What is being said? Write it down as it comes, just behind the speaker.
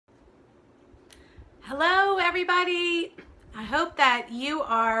Hello everybody. I hope that you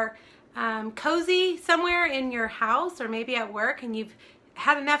are cozy somewhere in your house or maybe at work and you've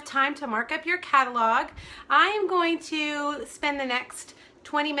had enough time to mark up your catalog. I am going to spend the next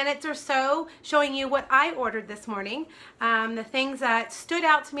 20 minutes or so showing you what I ordered this morning, the things that stood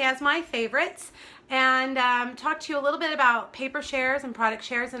out to me as my favorites, and talk to you a little bit about paper shares and product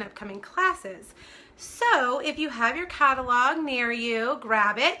shares in upcoming classes. So if you have your catalog near you,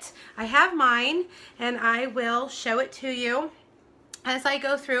 grab it. I have mine and I will show it to you as I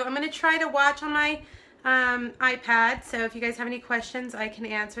go through. I'm going to try to watch on my iPad, so if you guys have any questions I can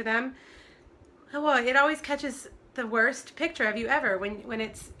answer them. Oh, well, it always catches the worst picture of you ever when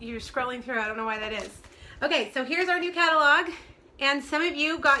you're scrolling through. I don't know why that is. Okay, so here's our new catalog. And some of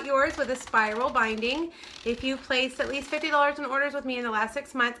you got yours with a spiral binding. If you placed at least $50 in orders with me in the last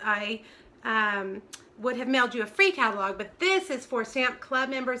 6 months, I would have mailed you a free catalog, but this is for Stamp Club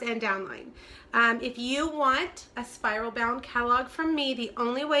members and downline. If you want a spiral bound catalog from me, the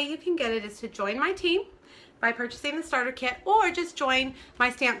only way you can get it is to join my team by purchasing the starter kit, or just join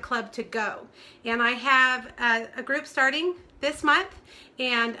my Stamp Club to go. And I have a group starting this month,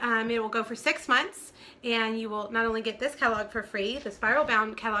 and it will go for 6 months. And you will not only get this catalog for free, the spiral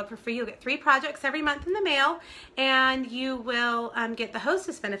bound catalog for free, you'll get 3 projects every month in the mail, and you will get the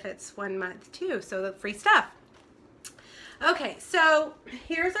hostess benefits 1 month too, so the free stuff. Okay, so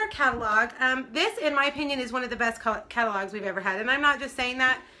here's our catalog. This, in my opinion, is one of the best catalogs we've ever had, and I'm not just saying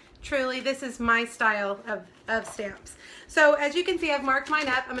that. Truly, this is my style of stamps. So as you can see, I've marked mine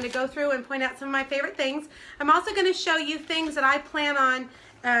up. I'm going to go through and point out some of my favorite things. I'm also going to show you things that I plan on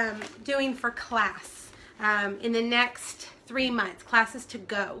doing for class in the next 3 months, classes to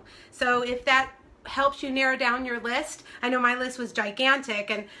go. So if that helps you narrow down your list, I know my list was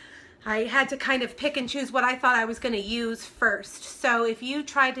gigantic and I had to kind of pick and choose what I thought I was going to use first. So if you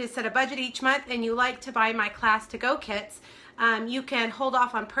try to set a budget each month and you like to buy my class to go kits, you can hold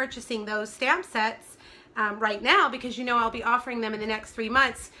off on purchasing those stamp sets right now, because you know I'll be offering them in the next 3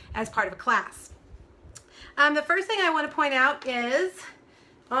 months as part of a class. The first thing I want to point out is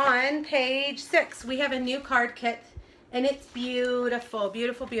on page 6, we have a new card kit, and it's beautiful,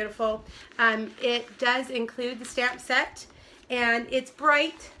 beautiful, beautiful. It does include the stamp set, and it's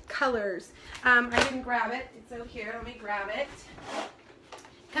bright colors. I didn't grab it. It's over here. Let me grab it.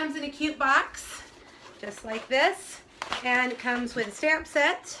 Comes in a cute box, just like this, and it comes with a stamp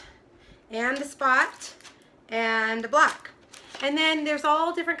set, and a spot, and a block. And then there's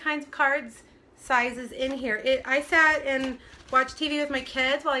all different kinds of cards sizes in here. I sat and watched TV with my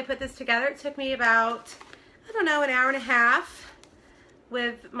kids while I put this together. It took me about, I don't know, an hour and a half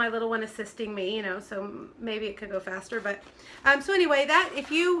with my little one assisting me, you know, so maybe it could go faster. But so anyway, that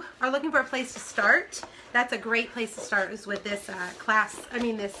if you are looking for a place to start, that's a great place to start, is with this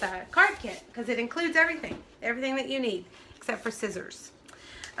this card kit, because it includes everything that you need except for scissors.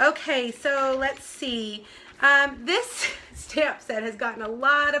 Okay, so let's see. This stamp set has gotten a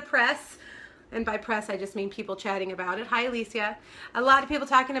lot of press. And by press, I just mean people chatting about it. Hi, Alicia. A lot of people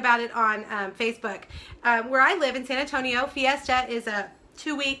talking about it on Facebook. Where I live in San Antonio, Fiesta is a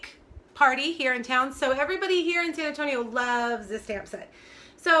 2-week party here in town. So everybody here in San Antonio loves this stamp set.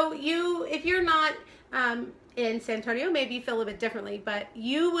 So if you're not in San Antonio, maybe you feel a little bit differently, but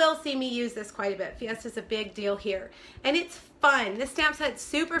you will see me use this quite a bit. Fiesta's a big deal here. And it's fun. This stamp set's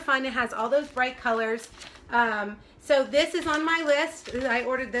super fun. It has all those bright colors. So this is on my list. I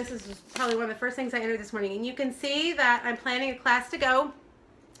ordered this. This was probably one of the first things I entered this morning. And you can see that I'm planning a class to go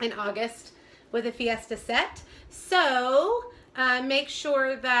in August with a Fiesta set. So make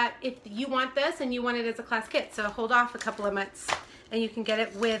sure that if you want this and you want it as a class kit, so hold off a couple of months and you can get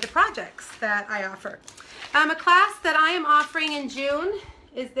it with the projects that I offer. A class that I am offering in June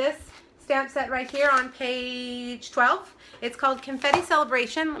is this stamp set right here on page 12. It's called Confetti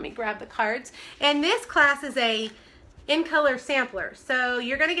Celebration. Let me grab the cards. And this class is a in-color sampler. So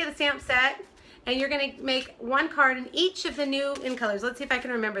you're going to get a stamp set, and you're going to make 1 card in each of the new in-colors. Let's see if I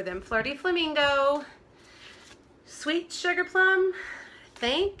can remember them. Flirty Flamingo, Sweet Sugar Plum, I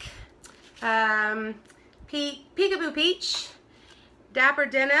think, Peekaboo Peach, Dapper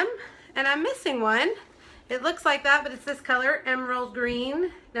Denim, and I'm missing one. It looks like that, but it's this color, Emerald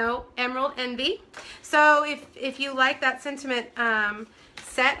Green. No, Emerald Envy. So if you like that sentiment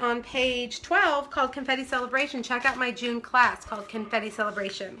set on page 12 called Confetti Celebration, check out my June class called Confetti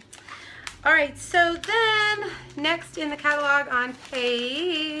Celebration. All right, so then next in the catalog on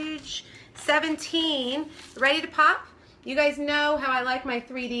page 17, Ready to Pop. You guys know how I like my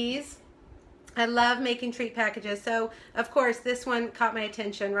 3Ds. I love making treat packages, so of course this one caught my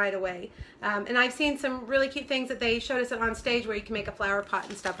attention right away. And I've seen some really cute things that they showed us on stage where you can make a flower pot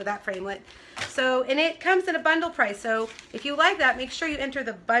and stuff with that framelit. So, and it comes at a bundle price, so if you like that, make sure you enter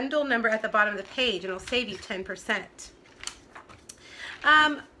the bundle number at the bottom of the page and it'll save you 10%.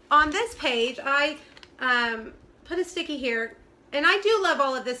 On this page, I put a sticky here. And I do love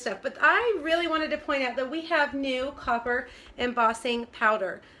all of this stuff, but I really wanted to point out that we have new copper embossing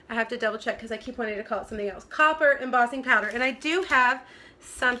powder. I have to double check because I keep wanting to call it something else. Copper embossing powder. And I do have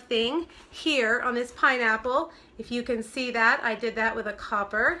something here on this pineapple. If you can see that, I did that with a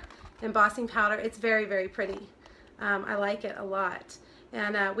copper embossing powder. It's very, very pretty. I like it a lot.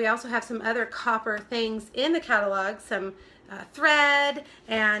 And we also have some other copper things in the catalog, some thread,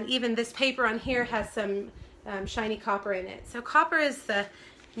 and even this paper on here has some shiny copper in it. So copper is the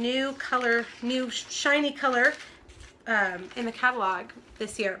new color, new shiny color in the catalog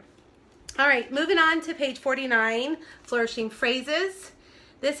this year. All right, moving on to page 49, Flourishing Phrases.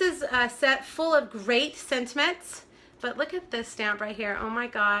 This is a set full of great sentiments, but look at this stamp right here. Oh my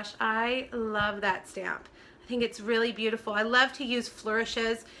gosh, I love that stamp. I think it's really beautiful. I love to use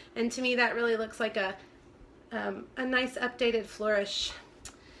flourishes, and to me that really looks like a nice updated flourish.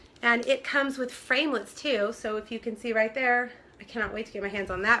 And it comes with framelits too, so if you can see right there, I cannot wait to get my hands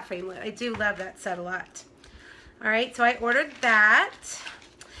on that framelit. I do love that set a lot. All right, so I ordered that.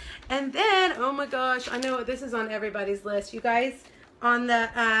 And then, oh my gosh, I know this is on everybody's list. You guys, on the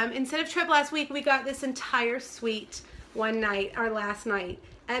incentive trip last week, we got this entire suite one night, our last night.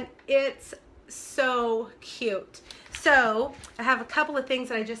 And it's so cute. So I have a couple of things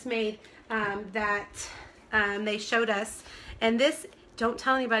that I just made that they showed us. And this, don't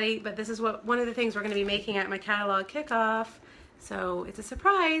tell anybody, but this is one of the things we're going to be making at my catalog kickoff. So it's a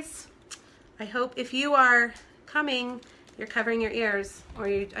surprise. I hope if you are coming, you're covering your ears, or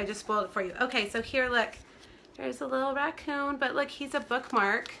I just spoiled it for you. Okay, so here, look. There's a little raccoon, but look, he's a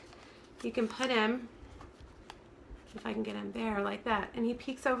bookmark. You can put him, if I can get him there, like that, and he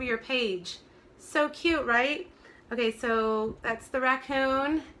peeks over your page. So cute, right? Okay, so that's the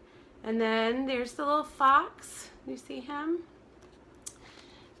raccoon, and then there's the little fox. You see him?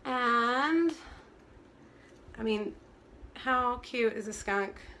 And, I mean, how cute is a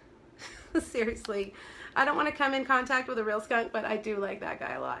skunk? Seriously. I don't want to come in contact with a real skunk, but I do like that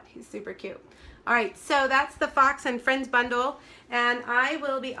guy a lot. He's super cute. All right, so that's the Fox and Friends bundle, and I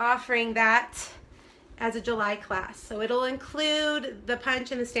will be offering that as a July class. So it'll include the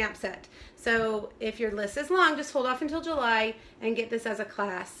punch and the stamp set. So if your list is long, just hold off until July and get this as a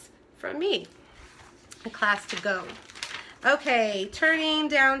class from me, a class to go. Okay, turning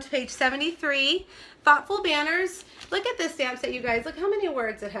down to page 73, Thoughtful Banners. Look at this stamp set, you guys. Look how many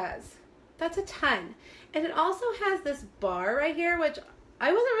words it has. That's a ton. And it also has this bar right here, which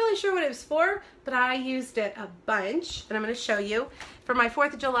I wasn't really sure what it was for, but I used it a bunch, and I'm going to show you for my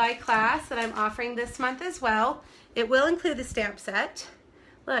 4th of July class that I'm offering this month as well. It will include the stamp set.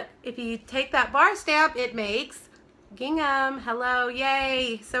 Look, if you take that bar stamp, it makes gingham. Hello,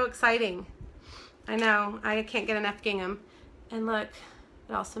 yay, so exciting. I know, I can't get enough gingham. And look,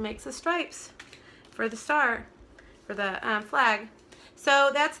 it also makes the stripes for the star, for the flag.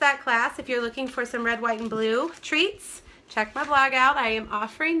 So that's that class. If you're looking for some red, white, and blue treats, check my blog out. I am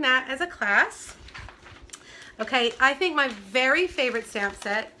offering that as a class. Okay, I think my very favorite stamp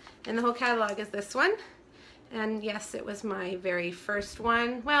set in the whole catalog is this one. And yes, it was my very first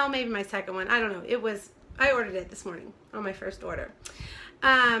one. Well, maybe my second one. I don't know. It was, I ordered it this morning on my first order.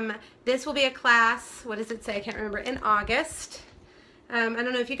 This will be a class, what does it say? I can't remember, in August. I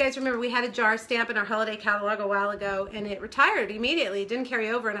don't know if you guys remember, we had a jar stamp in our holiday catalog a while ago, and it retired immediately. It didn't carry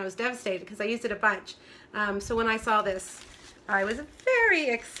over, and I was devastated because I used it a bunch. So when I saw this, I was very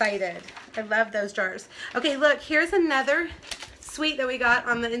excited. I love those jars. Okay, look, here's another suite that we got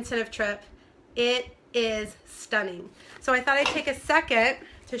on the incentive trip. It is stunning. So I thought I'd take a second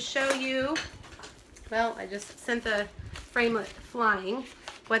to show you, well, I just sent the framelit flying,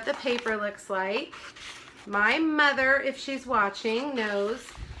 what the paper looks like. My mother, if she's watching, knows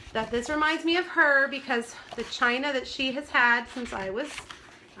that this reminds me of her because the china that she has had since I was,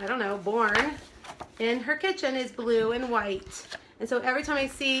 I don't know, born in her kitchen is blue and white. And so every time I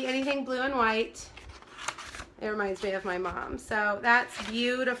see anything blue and white, it reminds me of my mom. So that's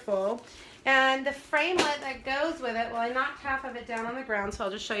beautiful. And the framelit that goes with it, well, I knocked half of it down on the ground, so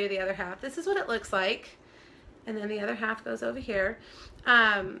I'll just show you the other half. This is what it looks like. And then the other half goes over here.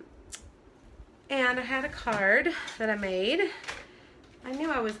 And I had a card that I made. I knew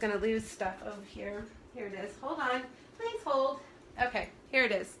I was going to lose stuff over here. Here it is. Hold on. Please hold. Okay, here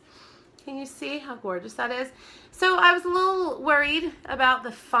it is. Can you see how gorgeous that is? So I was a little worried about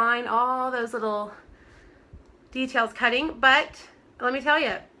the fine, all those little details cutting, but let me tell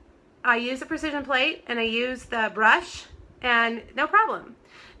you, I use a precision plate and I use the brush and no problem.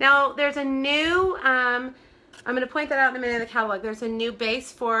 Now there's a new, I'm going to point that out in a minute in the catalog. There's a new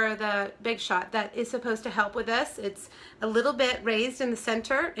base for the Big Shot that is supposed to help with this. It's a little bit raised in the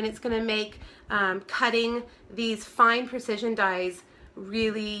center and it's going to make cutting these fine precision dies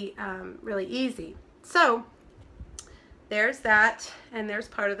really, really easy. So there's that, and there's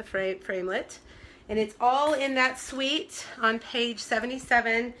part of the framelit. And it's all in that suite on page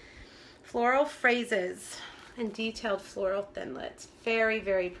 77, floral phrases and detailed floral thinlits. Very,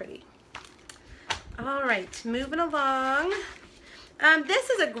 very pretty. All right, moving along. This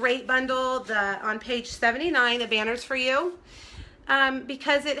is a great bundle, on page 79, the banners for you,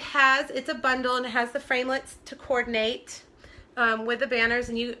 because it's a bundle and it has the framelits to coordinate with the banners.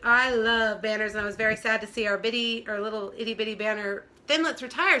 And I love banners, and I was very sad to see our little itty bitty banner thinlits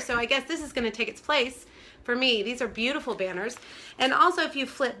retire. So I guess this is going to take its place for me. These are beautiful banners. And also, if you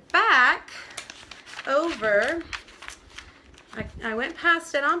flip back over, I went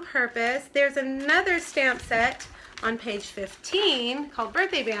past it on purpose. There's another stamp set on page 15 called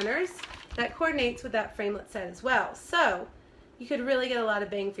Birthday Banners that coordinates with that framelit set as well. So you could really get a lot of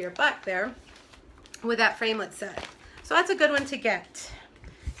bang for your buck there with that framelit set. So that's a good one to get.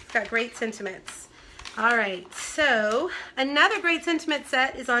 It's got great sentiments. All right, so another great sentiment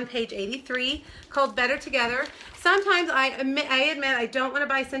set is on page 83 called Better Together. Sometimes I admit I don't want to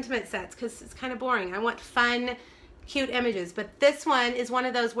buy sentiment sets because it's kind of boring. I want fun, cute images, but this one is one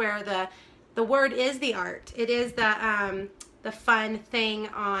of those where the word is the art. It is the fun thing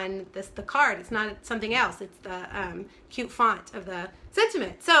on the card. It's not something else. It's the cute font of the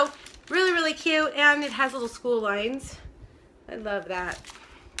sentiment. So really, really cute, and it has little school lines. I love that.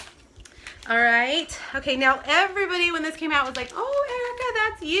 All right. Okay, now everybody when this came out was like, oh,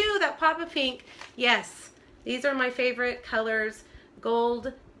 Erica, that's you, that pop of pink. Yes, these are my favorite colors.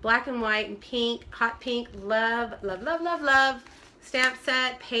 Gold, black and white, and pink, hot pink. Love, love, love, love, love. Stamp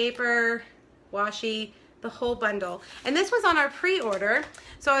set, paper, washi, the whole bundle. And this was on our pre-order,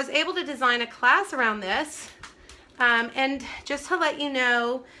 so I was able to design a class around this. And just to let you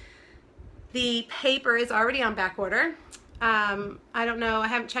know, the paper is already on back order. I don't know, I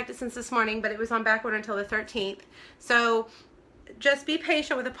haven't checked it since this morning, but it was on back order until the 13th. So just be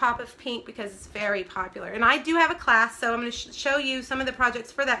patient with a pop of pink because it's very popular. And I do have a class, so I'm going to show you some of the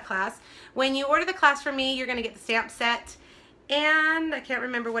projects for that class. When you order the class from me, you're going to get the stamp set, and I can't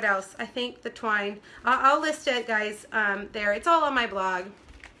remember what else. I think the twine. I'll list it, guys, there. It's all on my blog,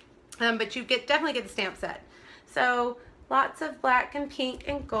 but you definitely get the stamp set. So lots of black and pink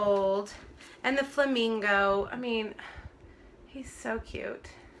and gold, and the flamingo. I mean, he's so cute.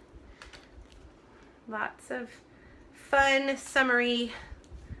 Lots of fun, summery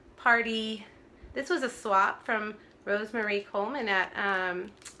party. This was a swap from Rosemary Coleman at,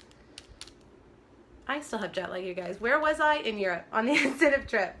 I still have jet lag, you guys. Where was I? In Europe on the incentive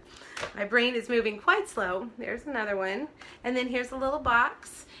trip. My brain is moving quite slow. There's another one. And then here's a little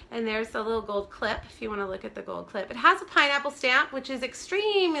box, and there's the little gold clip if you want to look at the gold clip. It has a pineapple stamp, which is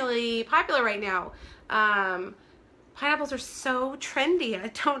extremely popular right now. Pineapples are so trendy. I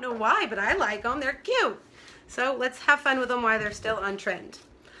don't know why, but I like them. They're cute. So let's have fun with them while they're still on trend.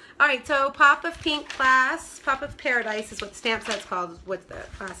 All right, so Pop of Pink class, Pop of Paradise is what the stamp set's called, what the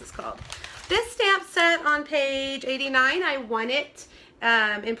class is called. This stamp set on page 89, I won it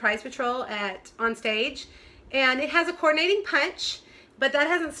in Prize Patrol on stage. And it has a coordinating punch, but that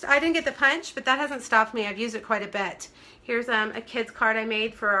hasn't, I didn't get the punch, but that hasn't stopped me. I've used it quite a bit. Here's a kid's card I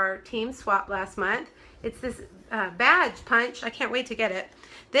made for our team swap last month. It's this badge punch. I can't wait to get it.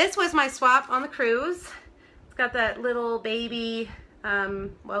 This was my swap on the cruise. It's got that little baby,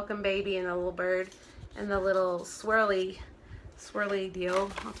 welcome baby, and the little bird, and the little swirly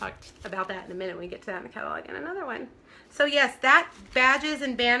deal. I'll talk about that in a minute when we get to that in the catalog. And another one. So yes, that badges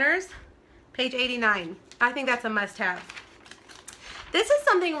and banners, page 89. I think that's a must-have. This is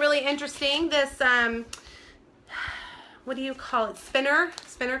something really interesting. This, what do you call it?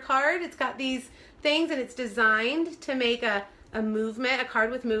 Spinner card. It's got these things, and it's designed to make a movement, a card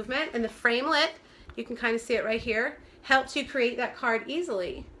with movement, and the framelit, you can kind of see it right here, helps you create that card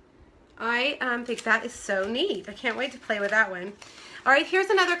easily. I think that is so neat. I can't wait to play with that one. All right, here's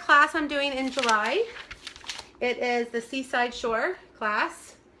another class I'm doing in July. It is the Seaside Shore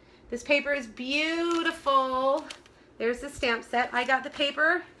class. This paper is beautiful. There's the stamp set. I got the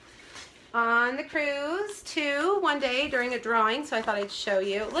paper on the cruise too one day during a drawing, so I thought I'd show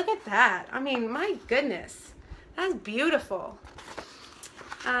you. Look at that. I mean, my goodness, that's beautiful.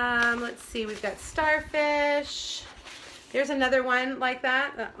 Let's see, we've got starfish. There's another one like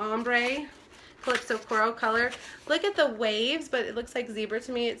that, the ombre, calypso coral color. Look at the waves, but it looks like zebra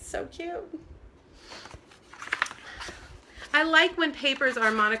to me. It's so cute. I like when papers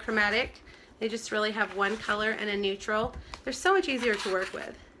are monochromatic. They just really have one color and a neutral. They're so much easier to work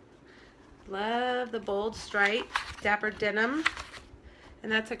with. Love the bold stripe, dapper denim.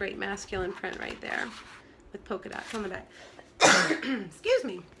 And that's a great masculine print right there with polka dots on the back. Excuse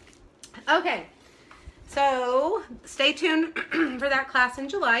me. Okay, so stay tuned for that class in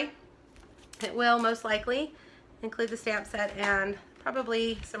July. It will most likely include the stamp set and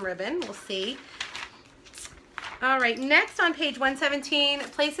probably some ribbon. We'll see. All right, next on page 117,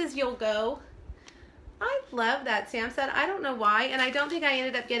 places you'll go. I love that stamp set. I don't know why, and I don't think I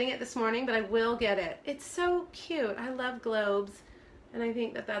ended up getting it this morning, but I will get it. It's so cute. I love globes, and I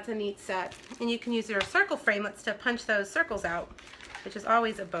think that that's a neat set. And you can use your circle framelits to punch those circles out, which is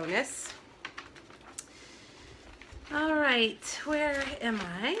always a bonus. All right, where am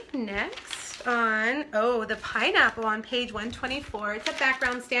I? Next on, oh, the pineapple on page 124. It's a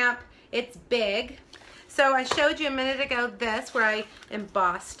background stamp. It's big. So I showed you a minute ago this where I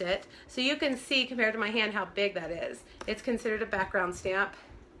embossed it. So you can see compared to my hand how big that is. It's considered a background stamp.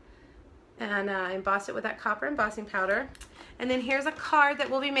 And I embossed it with that copper embossing powder. And then here's a card that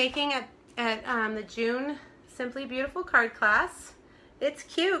we'll be making at the June Simply Beautiful card class. It's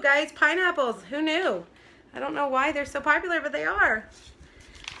cute, guys. Pineapples. Who knew? I don't know why they're so popular, but they are.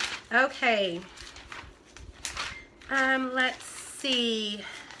 Okay. Let's see.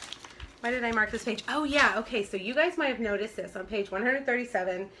 Why did I mark this page? Oh yeah, okay, so you guys might have noticed this on page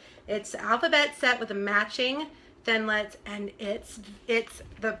 137. It's the alphabet set with a matching thinlets, and it's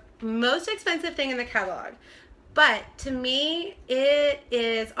the most expensive thing in the catalog. But to me, it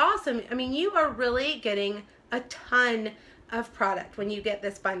is awesome. I mean, you are really getting a ton of product when you get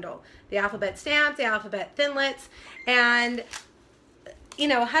this bundle. The alphabet stamps, the alphabet thinlets, and you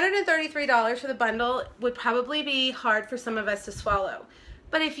know, $133 for the bundle would probably be hard for some of us to swallow.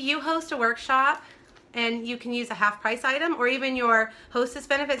 But if you host a workshop and you can use a half price item or even your hostess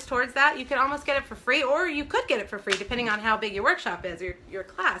benefits towards that, you can almost get it for free, or you could get it for free depending on how big your workshop is or your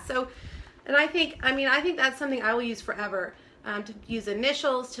class. So, and I think that's something I will use forever, to use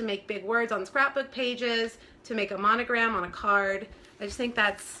initials, to make big words on scrapbook pages, to make a monogram on a card. I just think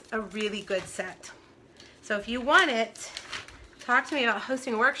that's a really good set. So if you want it, talk to me about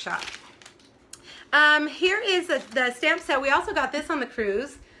hosting a workshop. Here is the stamp set. We also got this on the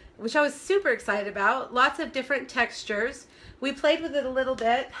cruise, which I was super excited about. Lots of different textures. We played with it a little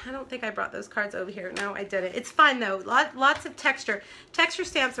bit. I don't think I brought those cards over here. No, I didn't. It's fun though. Lots of texture. Texture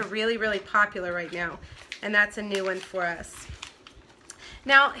stamps are really, really popular right now, and that's a new one for us.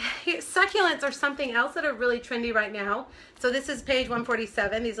 Now, succulents are something else that are really trendy right now. So this is page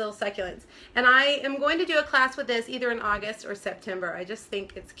 147, these little succulents. And I am going to do a class with this either in August or September. I just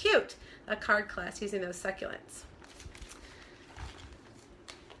think it's cute, a card class using those succulents.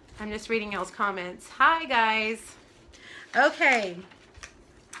 I'm just reading y'all's comments. Hi, guys. Okay,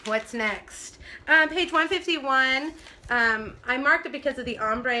 what's next? Page 151, I marked it because of the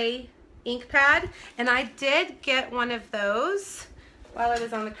ombre ink pad, and I did get one of those while I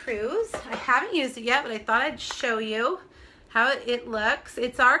was on the cruise. I haven't used it yet, but I thought I'd show you how it looks.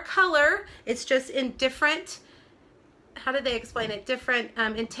 It's our color. It's just in different, how did they explain it? Different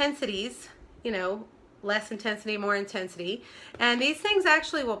intensities, you know, less intensity, more intensity. And these things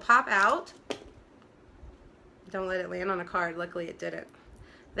actually will pop out. Don't let it land on a card. Luckily it didn't.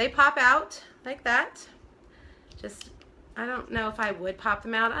 They pop out like that. Just, I don't know if I would pop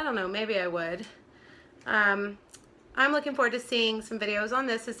them out. I don't know, maybe I would. I'm looking forward to seeing some videos on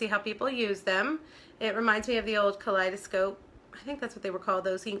this to see how people use them. It reminds me of the old kaleidoscope. I think that's what they were called,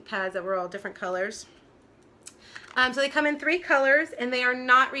 those ink pads that were all different colors. So they come in 3 colors, and they are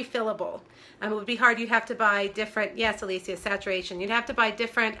not refillable. It would be hard. You'd have to buy different, yes, Alicia, saturation. You'd have to buy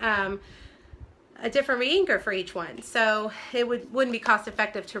different, a different re-inker for each one. So it wouldn't be cost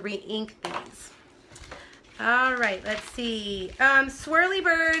effective to re-ink these. All right, let's see. Swirly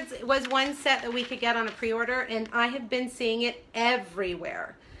Birds was one set that we could get on a pre-order, and I have been seeing it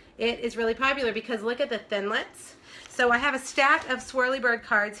everywhere. It is really popular because look at the thinlets. So I have a stack of Swirly Bird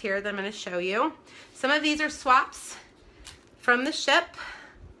cards here that I'm going to show you. Some of these are swaps from the ship.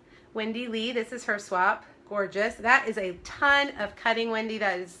 Wendy Lee, this is her swap. Gorgeous. That is a ton of cutting, Wendy.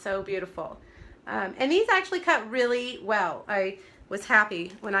 That is so beautiful. And these actually cut really well. I was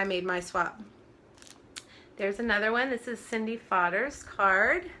happy when I made my swap. There's another one. This is Cindy Fodder's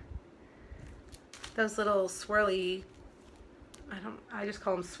card. Those little swirly, I just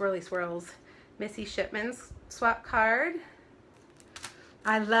call them swirly swirls. Missy Shipman's swap card.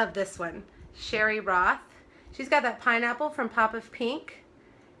 I love this one. Sherry Roth. She's got that pineapple from Pop of Pink.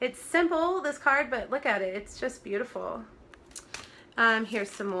 It's simple, this card, but look at it. It's just beautiful. Here's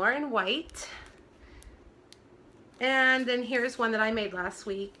some more in white. And then here's one that I made last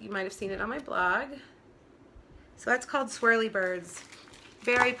week. You might have seen it on my blog. So that's called Swirly Birds.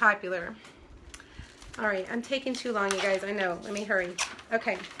 Very popular. All right, I'm taking too long, you guys. I know. Let me hurry.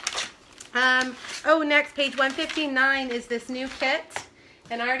 Okay. Oh, next, page 159 is this new kit.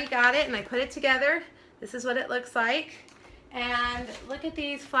 And I already got it, and I put it together. This is what it looks like. And look at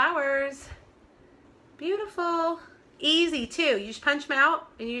these flowers. Beautiful. Easy, too. You just punch them out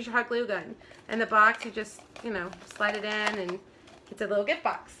and use your hot glue gun. And the box, you just, you know, slide it in, and it's a little gift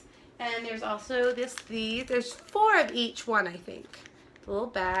box. And there's also there's 4 of each one, I think. The little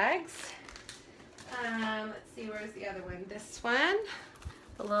bags. Let's see, where's the other one? This one.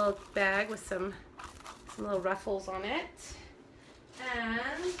 A little bag with some little ruffles on it.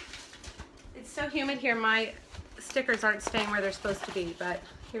 And it's so humid here, my stickers aren't staying where they're supposed to be, but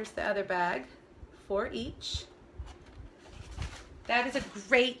here's the other bag, 4 each. That is a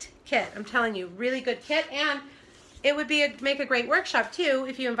great kit. I'm telling you, really good kit, and it would be make a great workshop too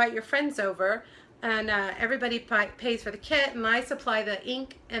if you invite your friends over, and everybody pays for the kit, and I supply the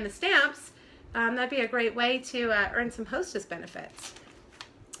ink and the stamps. That'd be a great way to earn some hostess benefits.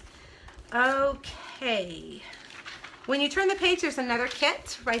 Okay. When you turn the page, there's another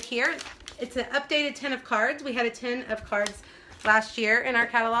kit right here. It's an updated 10 of cards. We had a 10 of cards last year in our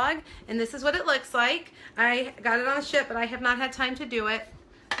catalog, and this is what it looks like. I got it on the ship, but I have not had time to do it.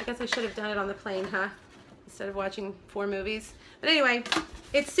 I guess I should have done it on the plane, huh? Instead of watching 4 movies. But anyway,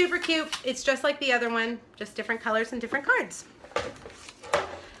 it's super cute. It's just like the other one, just different colors and different cards.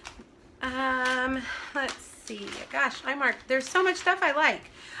 Let's see. Gosh, I marked. There's so much stuff I like.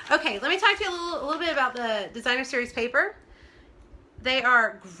 Okay, let me talk to you a little bit about the Designer Series paper. They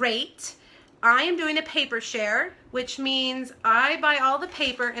are great. I am doing a paper share, which means I buy all the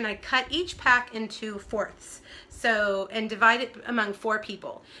paper and I cut each pack into fourths. So, and divide it among 4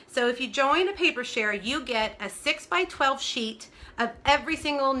 people. So if you join a paper share, you get a 6x12 sheet of every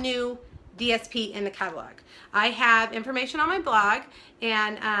single new DSP in the catalog. I have information on my blog,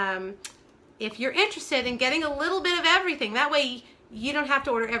 and if you're interested in getting a little bit of everything, that way you don't have to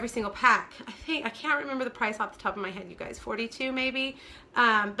order every single pack. I can't remember the price off the top of my head, you guys, 42 maybe.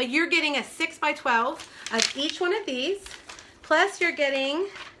 But you're getting a 6x12 of each one of these, plus you're getting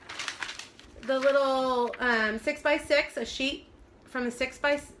the little 6x6, a sheet from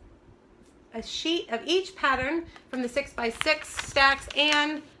the a sheet of each pattern from the 6x6 stacks,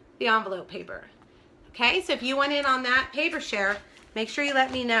 and the envelope paper. Okay, so if you want in on that paper share, make sure you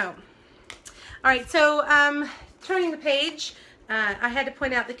let me know. All right, so turning the page, I had to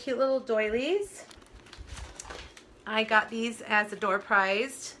point out the cute little doilies. I got these as a door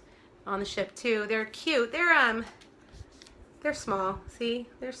prize on the ship too. They're cute. They're small. See,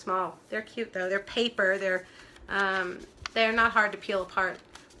 they're small. They're cute though. They're paper. They're not hard to peel apart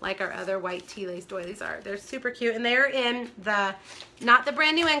like our other white tea lace doilies are. They're super cute, and they're in not the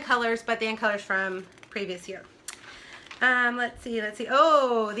brand new end colors, but the end colors from previous year. Let's see.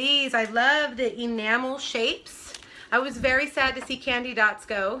 Oh, these, I love the enamel shapes. I was very sad to see Candy Dots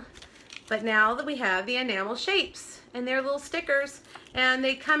go, but now that we have the enamel shapes, and they're little stickers, and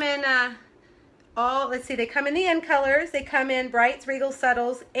they come in they come in the end colors, they come in brights, regals,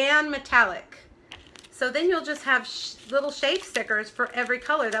 subtles, and metallic. So then you'll just have little shape stickers for every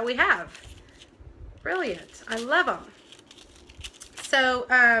color that we have. Brilliant. I love them.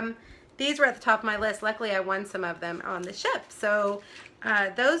 So these were at the top of my list. Luckily, I won some of them on the ship. So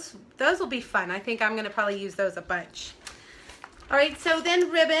those will be fun. I think I'm going to probably use those a bunch. All right, so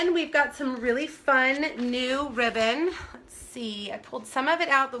then ribbon. We've got some really fun new ribbon. Let's see. I pulled some of it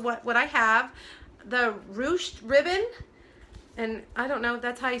out, what I have. The ruched ribbon. And I don't know if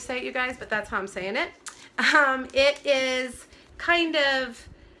that's how you say it, you guys, but that's how I'm saying it. It is kind of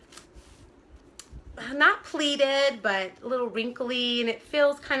not pleated, but a little wrinkly, and it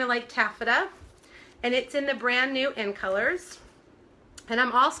feels kind of like taffeta. And it's in the brand new end colors. And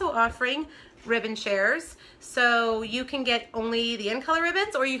I'm also offering ribbon shares, so you can get only the end color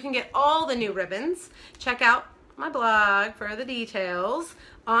ribbons, or you can get all the new ribbons. Check out my blog for the details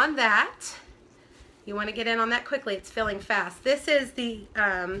on that. You want to get in on that quickly. It's filling fast. This is the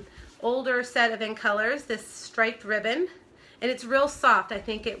older set of end colors, this striped ribbon, and it's real soft. I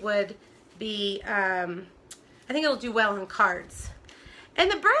think it would be, I think it'll do well on cards.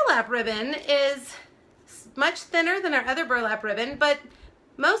 And the burlap ribbon is much thinner than our other burlap ribbon, but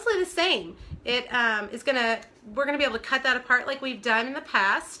mostly the same. It we're gonna be able to cut that apart like we've done in the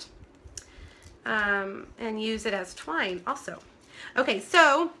past, and use it as twine also. Okay,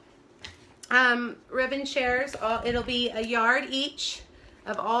 so ribbon shares, it'll be a yard each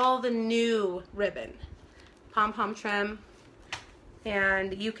of all the new ribbon. Pom-pom trim.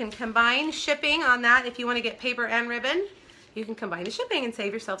 And you can combine shipping on that if you want to get paper and ribbon. You can combine the shipping and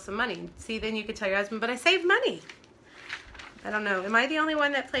save yourself some money. See, then you could tell your husband, but I saved money. I don't know. Am I the only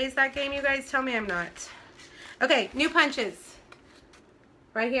one that plays that game, you guys? Tell me I'm not. Okay, new punches.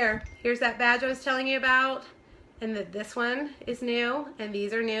 Right here. Here's that badge I was telling you about. And this one is new, and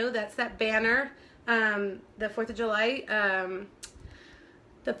these are new. That's that banner. The 4th of July.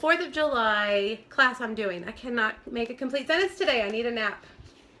 The 4th of July class I'm doing. I cannot make a complete sentence today. I need a nap.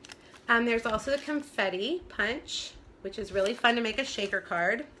 There's also the confetti punch, which is really fun to make a shaker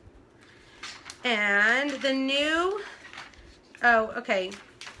card. And the new, oh, okay.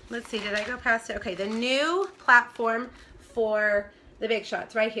 Let's see, did I go past it? Okay, the new platform for the Big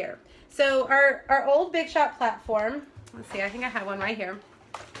Shots right here. So our old Big Shot platform, let's see, I think I have one right here,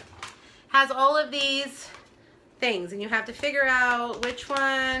 has all of these things, and you have to figure out which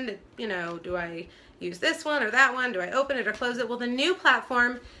one, you know, do I use this one or that one? Do I open it or close it? Well, the new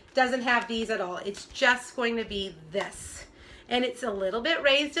platform doesn't have these at all. It's just going to be this. And it's a little bit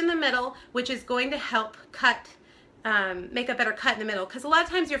raised in the middle, which is going to help cut, make a better cut in the middle. Because a lot of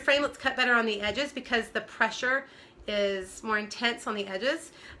times your framelits cut better on the edges because the pressure is more intense on the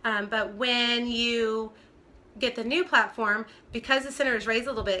edges. But when you get the new platform, because the center is raised a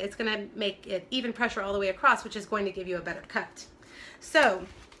little bit, it's going to make it even pressure all the way across, which is going to give you a better cut. So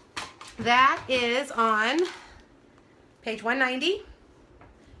that is on page 190,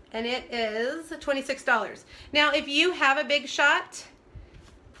 and it is $26. Now, if you have a Big Shot,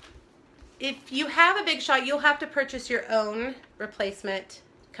 you'll have to purchase your own replacement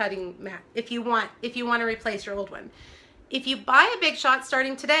cutting mat if you want to replace your old one. If you buy a Big Shot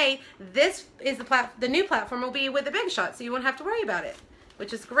starting today, this is the new platform will be with the Big Shot, so you won't have to worry about it,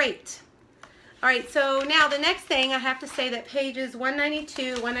 which is great. All right, so now the next thing, I have to say that pages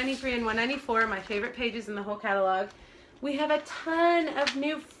 192, 193, and 194 are my favorite pages in the whole catalog. We have a ton of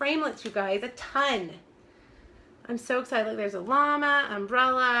new framelits, you guys, a ton. I'm so excited. Look, there's a llama,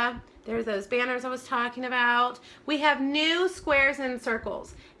 umbrella, there's those banners I was talking about. We have new squares and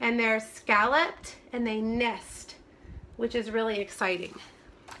circles, and they're scalloped and they nest, which is really exciting.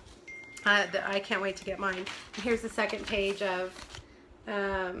 I can't wait to get mine. And here's the second page of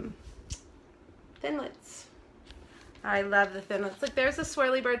thinlits. I love the thinlits. Look, there's a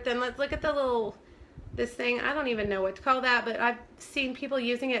swirly bird thinlet. Look at the little, this thing. I don't even know what to call that, but I've seen people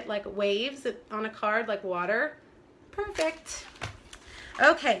using it like waves on a card, like water. Perfect.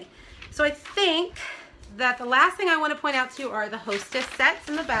 Okay, so I think that the last thing I want to point out to you are the Hostess sets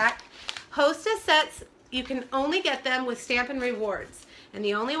in the back. Hostess sets, you can only get them with Stampin' Rewards. And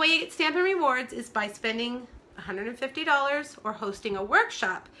the only way you get Stampin' Rewards is by spending $150 or hosting a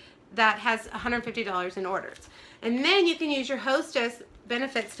workshop that has $150 in orders. And then you can use your Hostess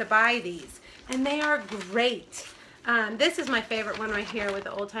benefits to buy these. And they are great. This is my favorite one right here with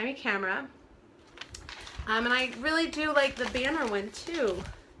the old-timey camera. And I really do like the banner one too,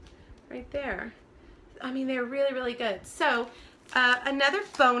 right there. I mean, they're really, really good. So another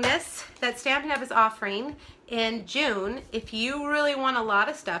bonus that Stampin' Up! Is offering in June, if you really want a lot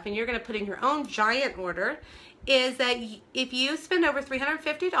of stuff and you're going to put in your own giant order, is that if you spend over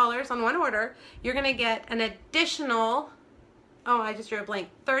 $350 on one order, you're going to get an additional, oh, I just drew a blank,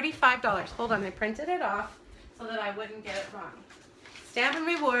 $35. Hold on, I printed it off so that I wouldn't get it wrong. Stampin'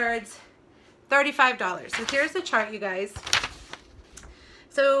 Rewards, $35. So here's the chart, you guys.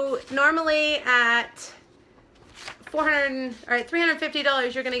 So normally at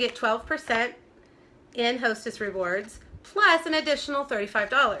 $350, you're going to get 12% in Hostess Rewards plus an additional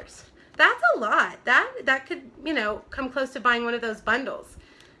 $35. That's a lot. That could, you know, come close to buying one of those bundles.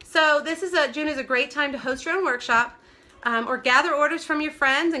 So this is June is a great time to host your own workshop or gather orders from your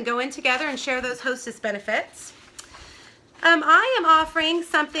friends and go in together and share those Hostess benefits. I am offering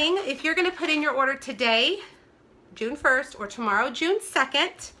something, if you're going to put in your order today, June 1st, or tomorrow, June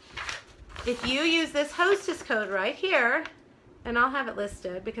 2nd, if you use this Hostess code right here, and I'll have it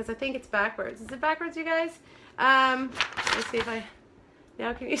listed because I think it's backwards. Is it backwards, you guys? Let's see if I,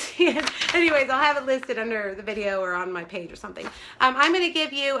 now can you see it? Anyways, I'll have it listed under the video or on my page or something. I'm going to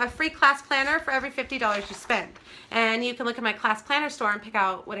give you a free class planner for every $50 you spend. And you can look at my class planner store and pick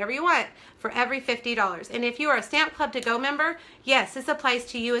out whatever you want for every $50. And if you are a Stamp Club to Go member, yes, this applies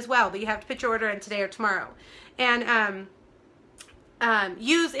to you as well, but you have to put your order in today or tomorrow. And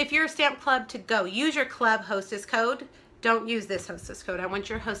if you're a Stamp Club to Go, use your club Hostess code. Don't use this Hostess code. I want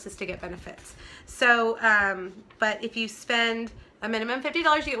your Hostess to get benefits. So, but if you spend a minimum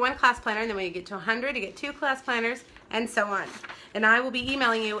 $50, you get one class planner, and then when you get to 100, you get two class planners, and so on. And I will be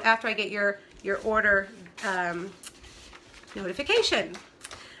emailing you after I get your order notification.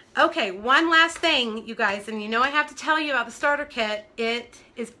 Okay, one last thing, you guys, and you know I have to tell you about the starter kit. It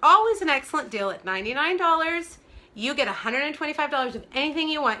is always an excellent deal at $99. You get $125 of anything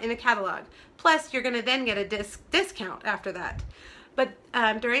you want in the catalog. Plus, you're going to then get a discount after that. But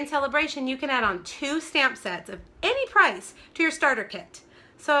during celebration, you can add on 2 stamp sets of any price to your starter kit.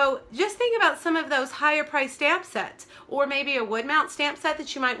 So just think about some of those higher price stamp sets, or maybe a wood mount stamp set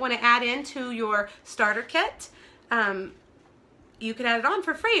that you might want to add into your starter kit. You could add it on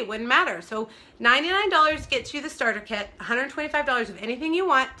for free, it wouldn't matter. So $99 gets you the starter kit, $125 of anything you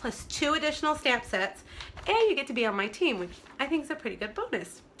want, plus 2 additional stamp sets, and you get to be on my team, which I think is a pretty good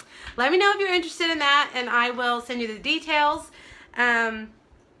bonus. Let me know if you're interested in that, and I will send you the details.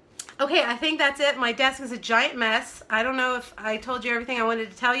 Okay, I think that's it. My desk is a giant mess. I don't know if I told you everything I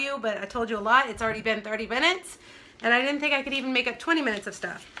wanted to tell you, but I told you a lot. It's already been 30 minutes, and I didn't think I could even make up 20 minutes of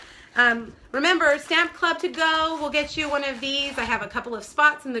stuff. Remember, Stamp Club to Go will get you one of these. I have a couple of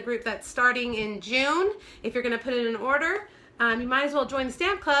spots in the group that's starting in June. If you're going to put in an order, you might as well join the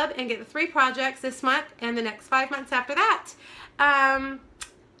Stamp Club and get the 3 projects this month and the next 5 months after that.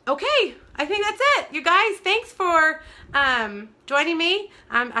 Okay, I think that's it. You guys, thanks for joining me.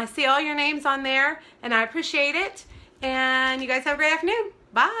 I see all your names on there, and I appreciate it. And you guys have a great afternoon.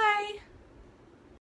 Bye.